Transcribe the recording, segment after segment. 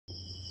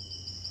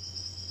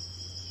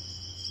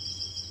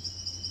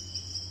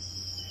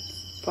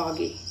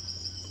foggy.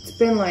 It's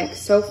been like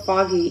so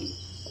foggy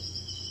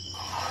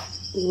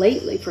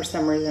lately for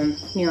some reason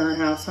near our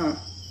house, huh?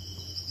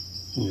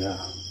 Yeah.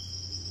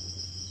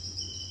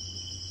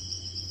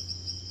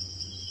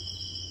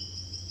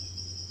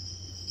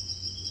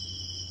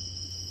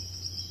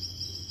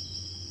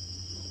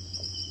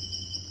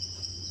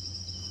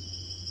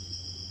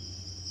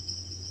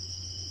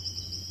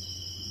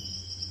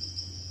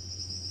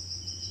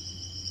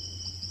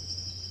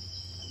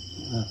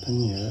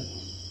 Nothing yet.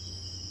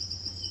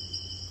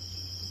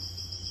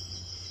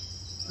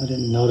 I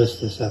didn't notice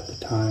this at the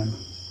time.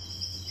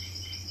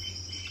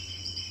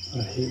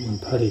 I hate when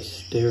Puddy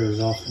stares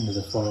off into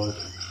the fog.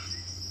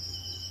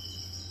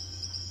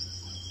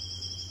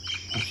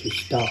 When she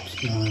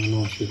stops, now I don't know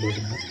what she's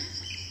looking at.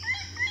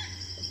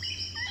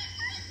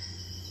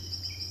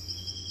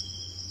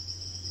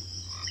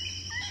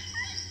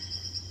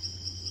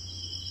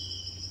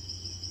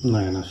 I'm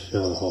not gonna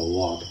show the whole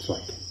walk. It's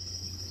like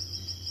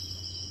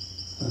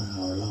an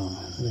hour long.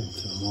 I didn't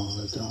film all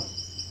of it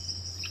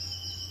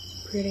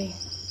though. Pretty.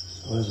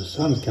 So as the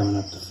sun's coming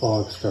up, the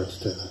fog starts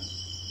to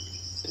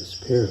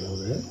disappear a little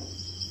bit.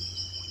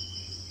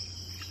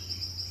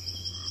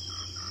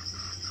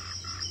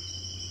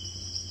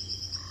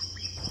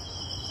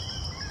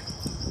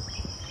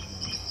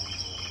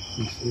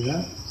 You see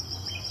that?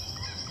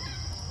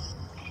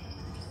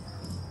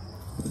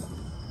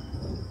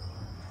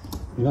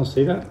 You don't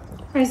see that?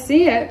 I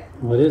see it.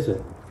 What is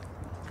it?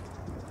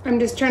 I'm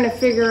just trying to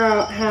figure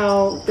out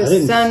how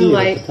the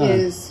sunlight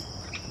is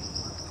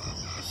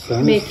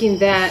making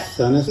that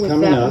sun is with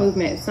coming that up.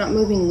 movement. It's not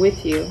moving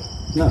with you.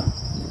 No,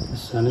 the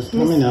sun is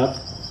coming up.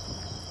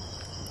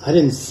 I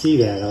didn't see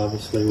that,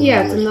 obviously. When Yeah,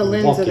 I it's was in the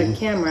lens walking. of the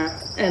camera,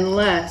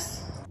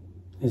 unless...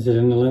 Is it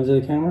in the lens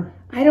of the camera?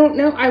 I don't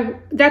know.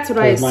 That's what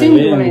I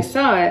assumed when I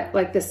saw it.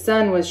 Like the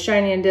sun was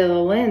shining into the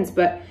lens,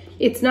 but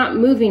it's not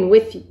moving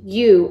with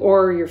you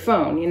or your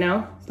phone, you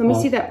know? So let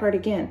me see that part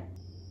again.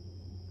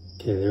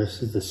 Okay,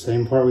 this is the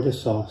same part we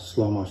just saw,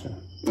 slow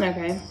motion.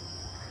 Okay.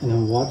 And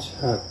then watch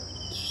how it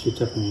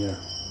shoots up in the air.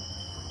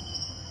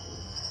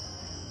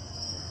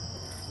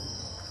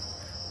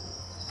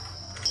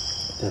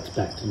 That's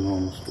back to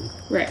normal speed.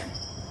 Right.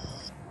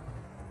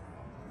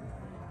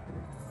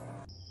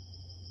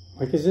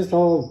 Like, is this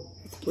all...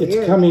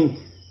 It's coming...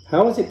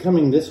 How is it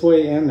coming this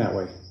way and that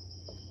way?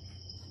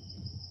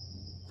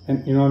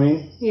 And you know what I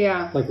mean?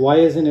 Yeah. Like, why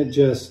isn't it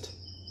just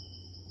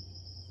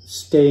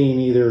staying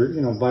either,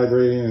 you know,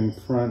 vibrating in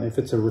front? If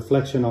it's a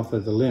reflection off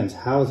of the lens,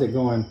 how is it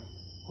going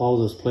all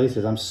those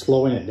places? I'm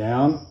slowing it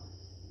down.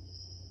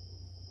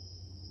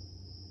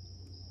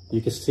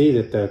 You can see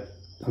that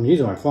I'm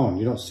using my phone.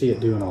 You don't see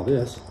it doing all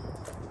this,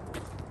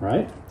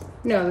 right?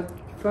 No,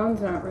 the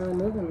phone's not really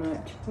moving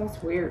much.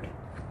 That's weird.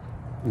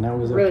 And that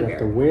was Really at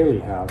the Whaley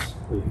house.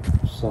 We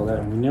saw that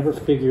and we never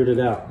figured it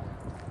out.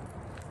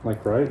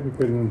 Like, right? We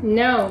couldn't...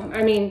 No,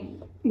 I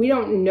mean, we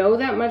don't know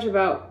that much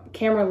about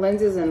camera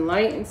lenses and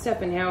light and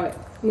stuff and how it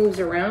moves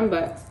around,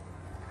 but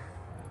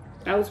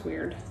that was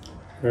weird.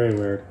 Very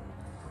weird.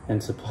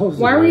 And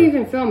supposedly... Why were you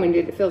even filming?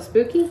 Did it feel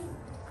spooky?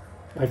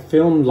 I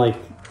filmed like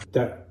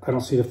that. I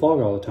don't see the fog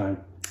all the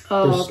time.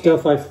 Oh, There's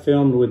stuff I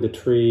filmed with the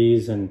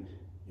trees and,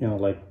 you know,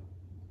 like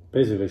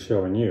basically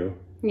showing you.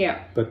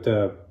 Yeah. But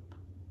I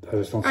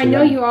just don't see I know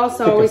that you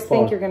also thick always of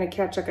think fog. you're going to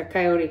catch like a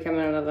coyote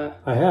coming out of the...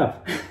 I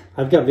have.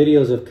 I've got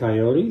videos of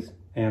coyotes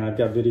and I've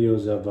got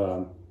videos of,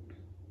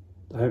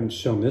 I haven't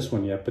shown this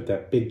one yet, but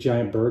that big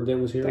giant bird that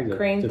was here. That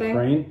crane thing? The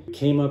crane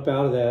came up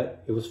out of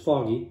that. It was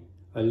foggy.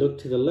 I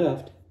looked to the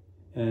left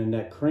and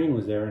that crane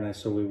was there. And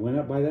so we went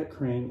up by that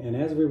crane. And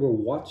as we were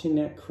watching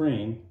that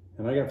crane,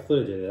 and I got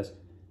footage of this,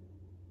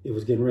 it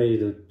was getting ready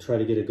to try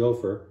to get a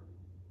gopher.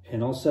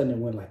 And all of a sudden it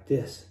went like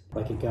this,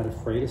 like it got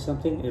afraid of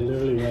something. It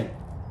literally went,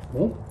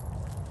 whoop.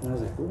 And I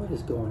was like, what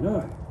is going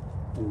on?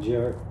 And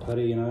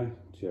Puddy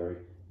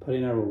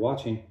and I were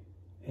watching.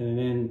 And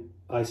then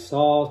I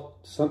saw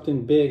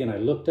something big and I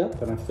looked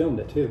up and I filmed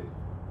it too.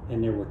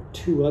 And there were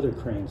two other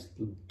cranes,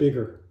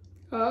 bigger,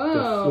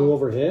 that flew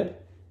overhead.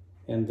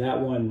 And that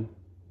one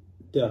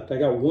ducked. I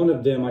got one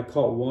of them, I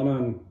caught one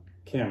on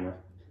camera.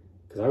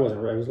 Because I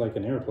was like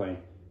an airplane.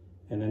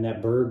 And then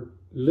that bird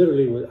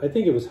literally was, I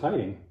think it was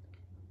hiding.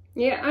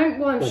 Yeah,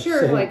 I'm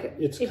sure, like,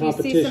 it's if you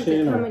see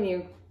something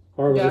coming,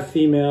 or it was a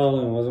female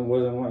and wasn't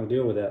wanting to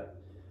deal with that.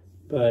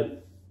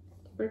 But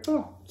pretty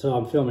cool. So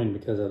I'm filming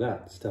because of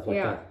that, stuff like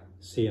Yeah. that.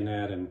 Seeing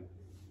that, and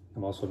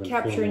I've also been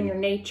capturing filming. your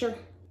nature.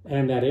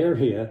 And that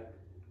area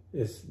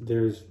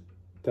there's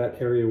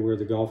that area where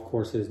the golf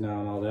course is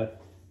now and all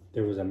that.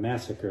 There was a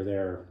massacre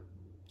there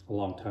a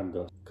long time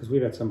ago. Because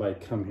we've had somebody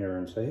come here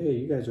and say, hey,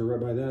 you guys are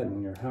right by that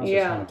and your house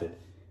is haunted.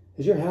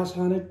 Is your house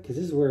haunted? Because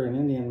this is where an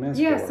Indian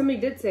massacre Yeah, somebody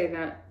did say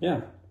that.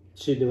 Yeah.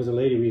 There was a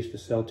lady we used to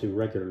sell to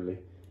regularly.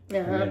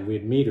 And then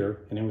we'd meet her,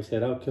 and then we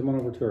said, oh, come on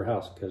over to her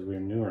house, because we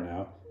knew her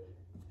now.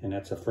 And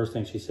that's the first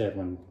thing she said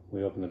when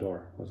we opened the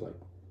door. I was like,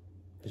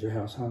 is your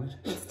house haunted?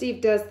 And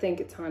Steve does think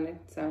it's haunted,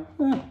 so.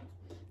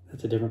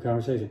 That's a different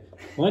conversation.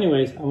 Well,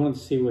 anyways, I wanted to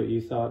see what you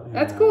thought. And,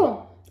 that's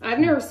cool. I've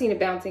never seen a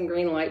bouncing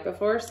green light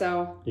before,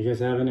 so... You guys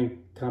have any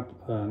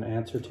an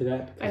answer to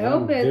that? I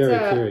hope I'm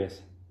very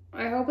curious.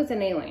 I hope it's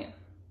an alien.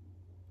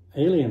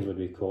 Aliens would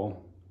be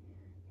cool.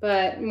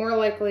 But more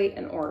likely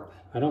an orb.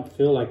 I don't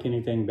feel like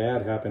anything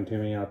bad happened to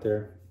me out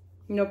there.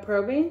 No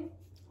probing?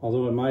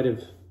 Although it might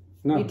have...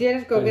 No. You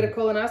did go get a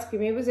colonoscopy.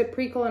 Maybe it was a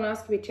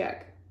pre-colonoscopy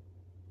check.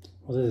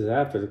 Well, this is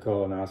after the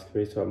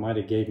colonoscopy, so it might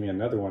have gave me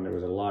another one that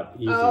was a lot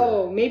easier.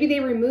 Oh, maybe they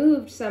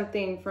removed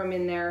something from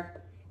in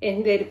there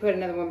and they had to put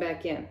another one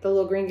back in. The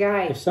little green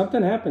guy. If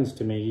something happens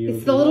to me,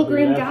 It's the little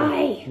green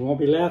guy. You won't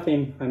be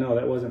laughing. I know,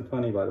 that wasn't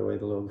funny, by the way,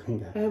 the little green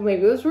guy.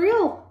 Maybe it was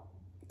real.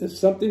 If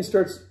something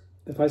starts...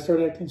 If I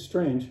start acting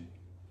strange...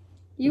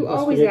 You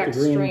always act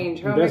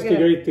strange. How am I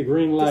going the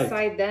green light.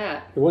 Decide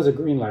that? It was a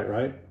green light,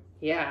 right?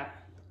 Yeah.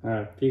 All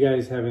right. If you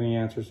guys have any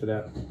answers to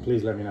that,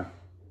 please let me know.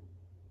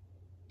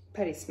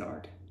 Puddy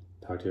snored.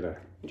 Talk to you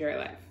later. Enjoy your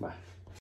life. Bye.